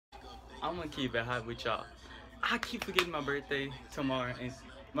I'm gonna keep it hot with y'all. I keep forgetting my birthday tomorrow, and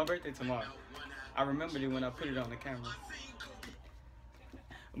my birthday tomorrow. I remembered it when I put it on the camera.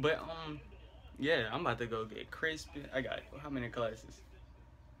 But yeah, I'm about to go get crispy. I got how many classes?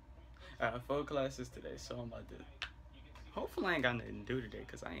 I got 4 classes today, so I'm about to. Hopefully, I ain't got nothing to do today,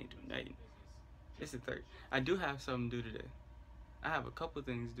 cause I ain't doing nothing. It's the 3rd. I do have something to do today. I have a couple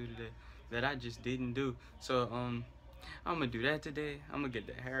things to do today that I just didn't do. So I'm gonna do that today. I'm gonna get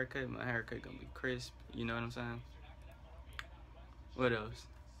that haircut. My haircut gonna be crisp. You know what I'm saying? What else?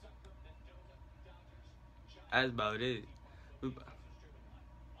 That's about it.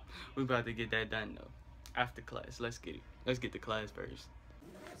 We about to get that done though. After class, let's get it. Let's get to class first.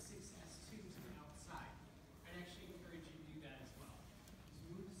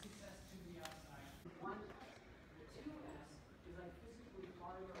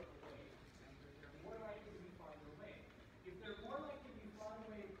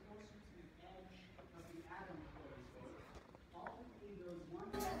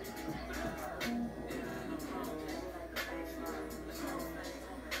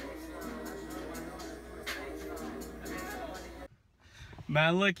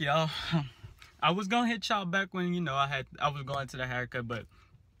 Man, look, y'all. I was gonna hit y'all back when, you know, I was going to the haircut, but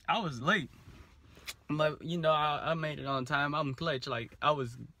I was late. But you know, I made it on time. I'm clutch. Like, I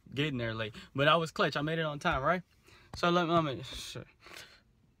was getting there late, but I was clutch. I made it on time, right? So let me sure.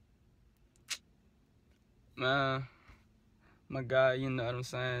 Man, my guy, you know what I'm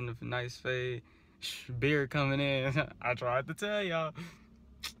saying? The nice fade, beard coming in. I tried to tell y'all.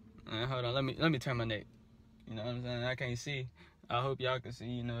 Hold on, let me turn my neck. You know what I'm saying? I can't see. I hope y'all can see,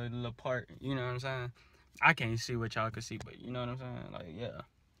 you know, the little part, you know what I'm saying? I can't see what y'all can see, but you know what I'm saying? Like, yeah.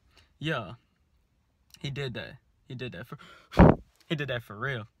 Yeah. He did that. He did that for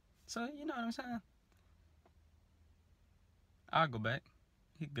real. So, you know what I'm saying? I'll go back.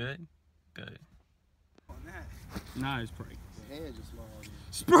 He good. Good. Nah, it's spray. The hand just small.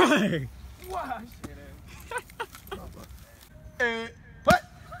 Spray! Wow, shit. What?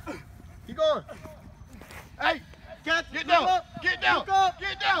 Keep going. Hey! Get down! Get down!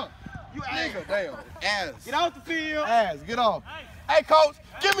 Get down! You nigga, damn. Ass. Get off the field. Ass, get off. Hey, coach,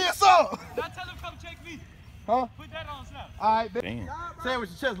 give me a song. Now tell him come check me. Huh? Put that on snap. All right, damn. Say it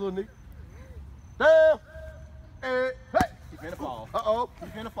with your chest, little nigga. Damn. Hey. He finna fall. Uh-oh. He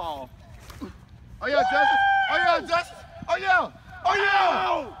finna fall. Oh, yeah, Justice. Oh, yeah, Justice. Oh, yeah. Oh,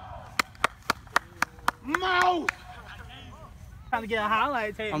 yeah. Mouth. Trying to get a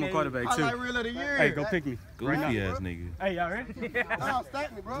highlight tape. I'm a quarterback, too. Highlight reel of the year. Hey, go pick me. Goofy ass nigga. Hey, y'all ready? No,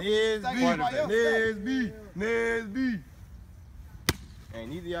 stack me, bro. Nesby. Ain't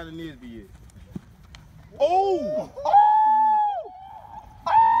neither y'all the Nesby yet. Oh!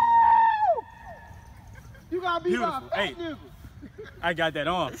 You gotta be my fat nigga. I got that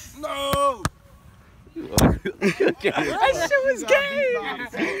on. No! That shit was gay.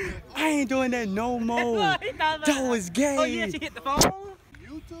 I ain't doing that no more. That was gay. Oh, yeah, she hit the phone.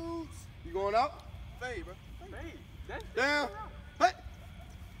 YouTubes. You going out? Fade, bro. Fade. Down. Hey.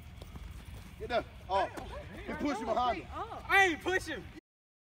 Get down. Oh. You pushing behind him. I ain't pushing.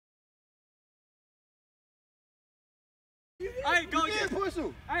 I ain't going You push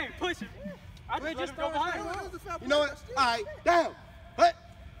him. I ain't pushing. I just let him go behind. You know what? All right. Down. Hey.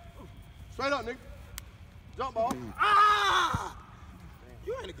 Straight up, nigga. Jump ball. Ah!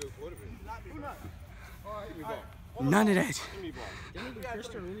 You ain't a good quarterback. Who not? All right, give me ball. None of that. Give me ball.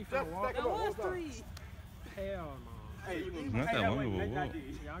 Christian really finna walk. That was 3. Hell no. Hey, you Not that long of a walk.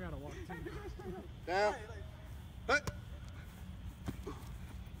 Y'all gotta walk too. down. Hey.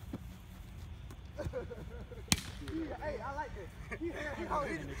 Hey, I like this.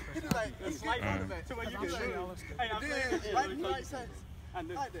 He do like a slight quarterback. To where you can shoot. Hey, I'm saying, right sides. I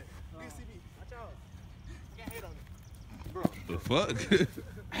like that. DCB. Watch out. Can't hate on it. Bro. The fuck?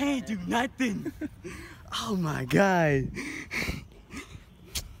 I ain't do nothing. Oh my god.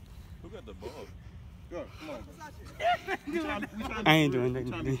 Who got the ball? Go, come on. I ain't doing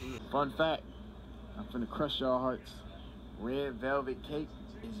nothing. Fun fact, I'm finna crush y'all hearts. Red velvet cake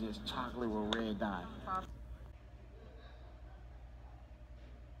is just chocolate with red dye.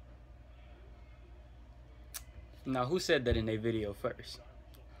 Now, who said that in their video first?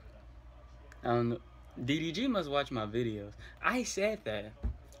 I don't know. DDG must watch my videos. I said that.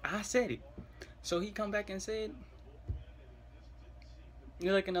 I said it. So he come back and said,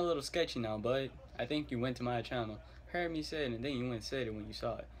 "You're looking a little sketchy now, bud. I think you went to my channel. Heard me say it, and then you went and said it when you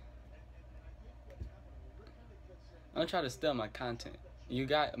saw it. Don't try to steal my content. You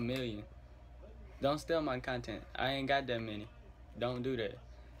got 1 million. Don't steal my content. I ain't got that many. Don't do that.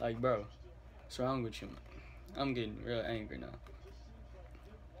 Like, bro, what's wrong with you? I'm getting real angry now.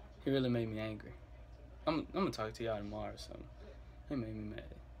 He really made me angry. I'm gonna talk to y'all tomorrow, so he made me mad.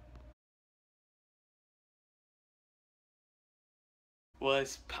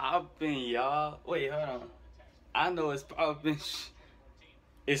 What's poppin', y'all? Wait, hold on. I know it's poppin'.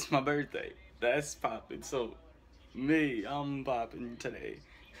 It's my birthday. That's poppin'. So, I'm poppin' today.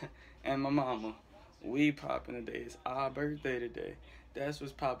 And my mama, we poppin' today. It's our birthday today. That's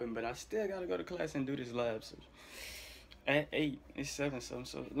what's poppin', but I still gotta go to class and do this lab. So at 8, it's 7 something.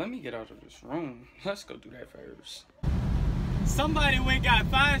 So let me get out of this room. Let's go do that first. Somebody went got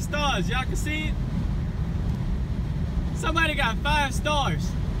 5 stars. Y'all can see it? Somebody got 5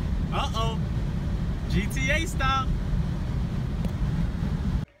 stars. Uh-oh. GTA style.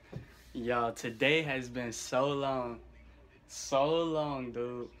 Y'all, today has been so long. So long,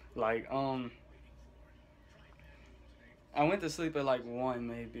 dude. Like, I went to sleep at like 1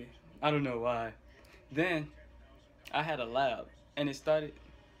 maybe. I don't know why. Then I had a lab and it started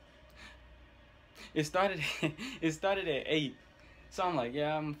at 8. So I'm like,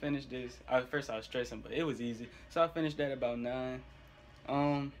 yeah, I'm gonna finish this. At first I was stressing, but it was easy. So I finished that about 9.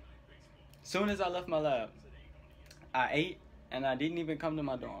 Soon as I left my lab, I ate and I didn't even come to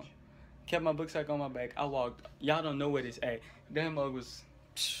my dorm. Kept my booksack on my back. I walked. Y'all don't know where this at. That mug was.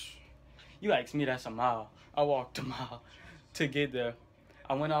 You asked me, that's a mile. I walked a mile to get there.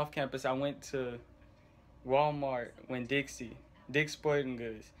 I went off campus. I went to Walmart, Dick's Sporting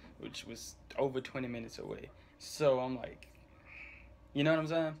Goods, which was over 20 minutes away. So I'm like, you know what I'm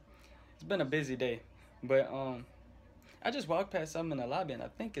saying? It's been a busy day, but I just walked past something in the lobby and I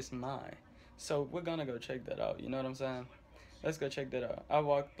think it's mine. So we're gonna go check that out. You know what I'm saying? Let's go check that out. I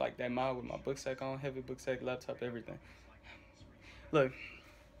walked like that mile with my booksack on, heavy booksack, laptop, everything. Look,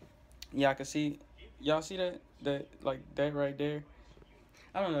 y'all can see, y'all see that like that right there?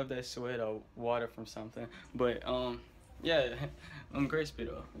 I don't know if that's sweat or water from something, but yeah, I'm crispy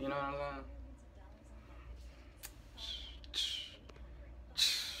though. You know what I'm saying?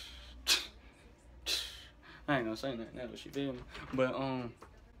 I ain't gonna say nothing else, you feel me? But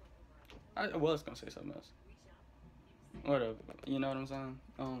I was gonna say something else. Whatever, you know what I'm saying?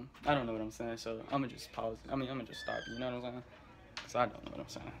 I don't know what I'm saying, so I'ma just pause. I'm gonna just stop, you know what I'm saying? Cause I don't know what I'm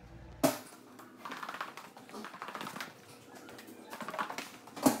saying.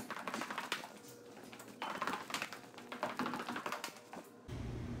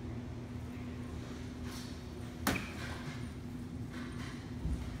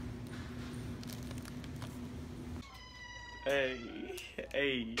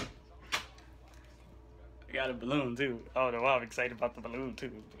 Hey. I got a balloon too. Oh no, I'm excited about the balloon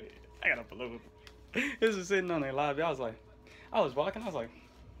too. I got a balloon. This was sitting on the lobby. I was walking, I was like,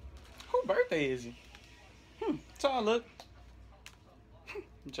 whose birthday is he? So I look.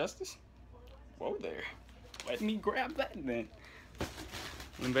 Justice? Whoa there. Let me grab that then.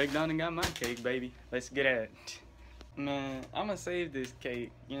 Went back down and got my cake, baby. Let's get at it. Man, I'm gonna save this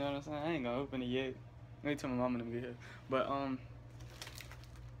cake. You know what I'm saying? I ain't gonna open it yet. Wait till my mama to get here. But I'm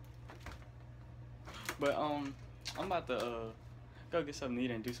about to go get something to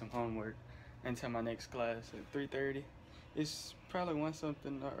eat and do some homework until my next class at 3:30. It's probably 1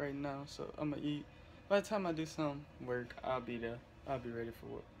 something right now, so I'm gonna eat. By the time I do some work, I'll be there. I'll be ready for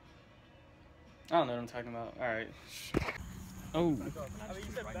work. I don't know what I'm talking about. All right. Oh.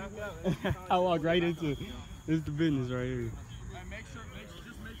 I walk right into it. This is the business right here. Just make sure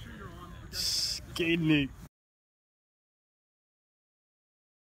you're on. Skating it.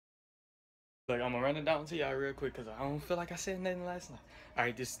 Like, I'm gonna run it down to y'all real quick because I don't feel like I said nothing last night. All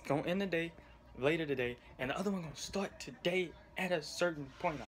right, this gonna end the day, later today, and the other one gonna start today at a certain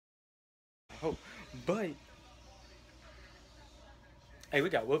point. I hope. But hey, we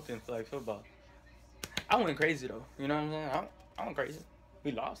got whooped in flag football. I went crazy though. You know what I'm saying? I went crazy.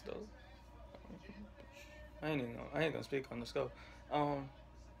 We lost though. I ain't gonna speak on the scope.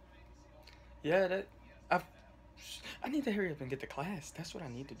 Yeah, I need to hurry up and get to class. That's what I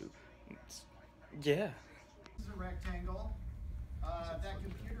need to do. Yeah. This is a rectangle. That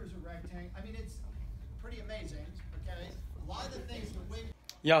computer is a rectangle. I mean, it's pretty amazing, okay? A lot of the things, the way...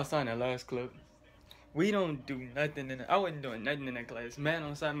 Y'all saw in that last clip. We don't do nothing I wasn't doing nothing in that class. Man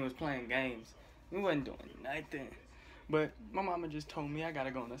on side me was playing games. We wasn't doing nothing. But my mama just told me I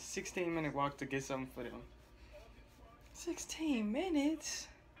gotta go on a 16-minute walk to get something for them. 16 minutes?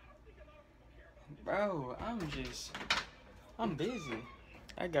 Bro, I'm busy.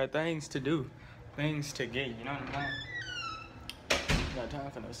 I got things to do. Things to get, you know what I'm saying? Got time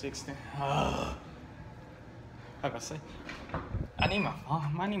for no 16. Like I say, I need my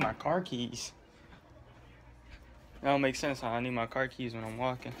phone. I need my car keys. That don't make sense, huh? I need my car keys when I'm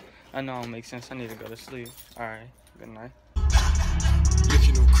walking. I know it don't make sense. I need to go to sleep. Alright, good night.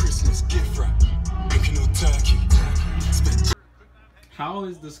 Looking on Chris How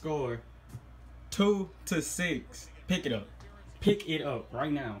is the score? 2-6. Pick it up. Pick it up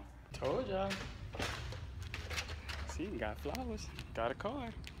right now. Told y'all. See, got flowers. Got a car.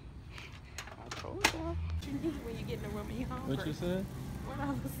 I told y'all. When you get in the room and you hungry. What you said? What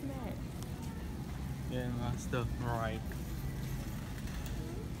all the snack? Yeah, my stuff right.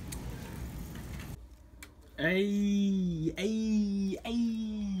 Hey,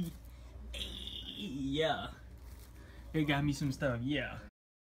 yeah. They got me some stuff, yeah.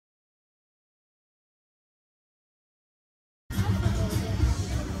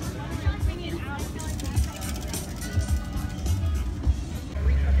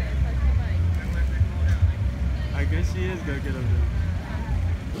 I guess she is gonna get up there.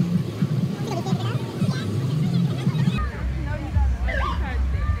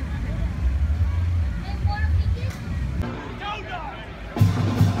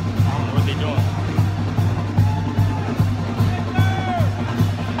 What they doing?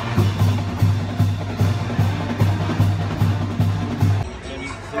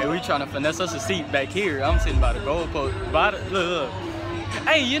 Hey, we trying to finesse us a seat back here. I'm sitting by the goalpost. Look.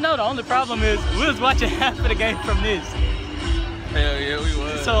 Hey, you know the only problem is we was watching half of the game from this. Hell yeah, we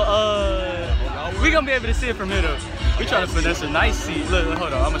was. So we gonna be able to see it from here though. We trying to finesse a nice seat. Look,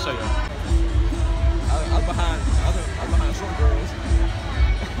 hold on, I'm gonna show you. I was behind some girls.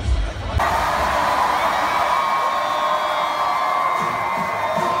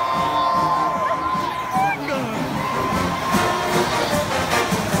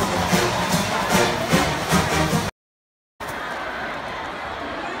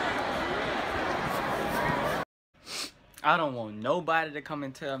 I don't want nobody to come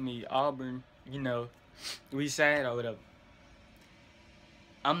and tell me Auburn, you know, we sad or whatever.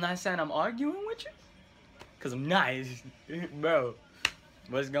 I'm not saying I'm arguing with you, cause I'm not, bro.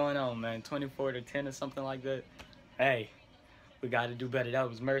 What's going on, man? 24-10 or something like that. Hey, we got to do better. That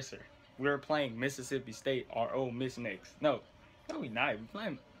was Mercer. We're playing Mississippi State or Ole Miss next. No, we not. We're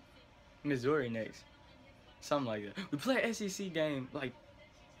playing Missouri next. Something like that. We play an SEC game like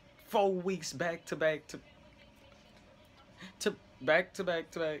 4 weeks back to back.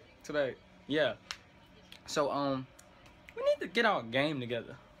 Yeah. So we need to get our game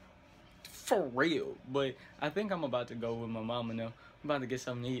together. For real. But I think I'm about to go with my mama now. I'm about to get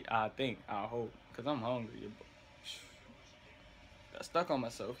something to eat. I hope. Cause I'm hungry. Got stuck on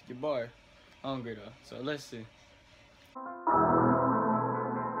myself. Your boy hungry though. So let's see.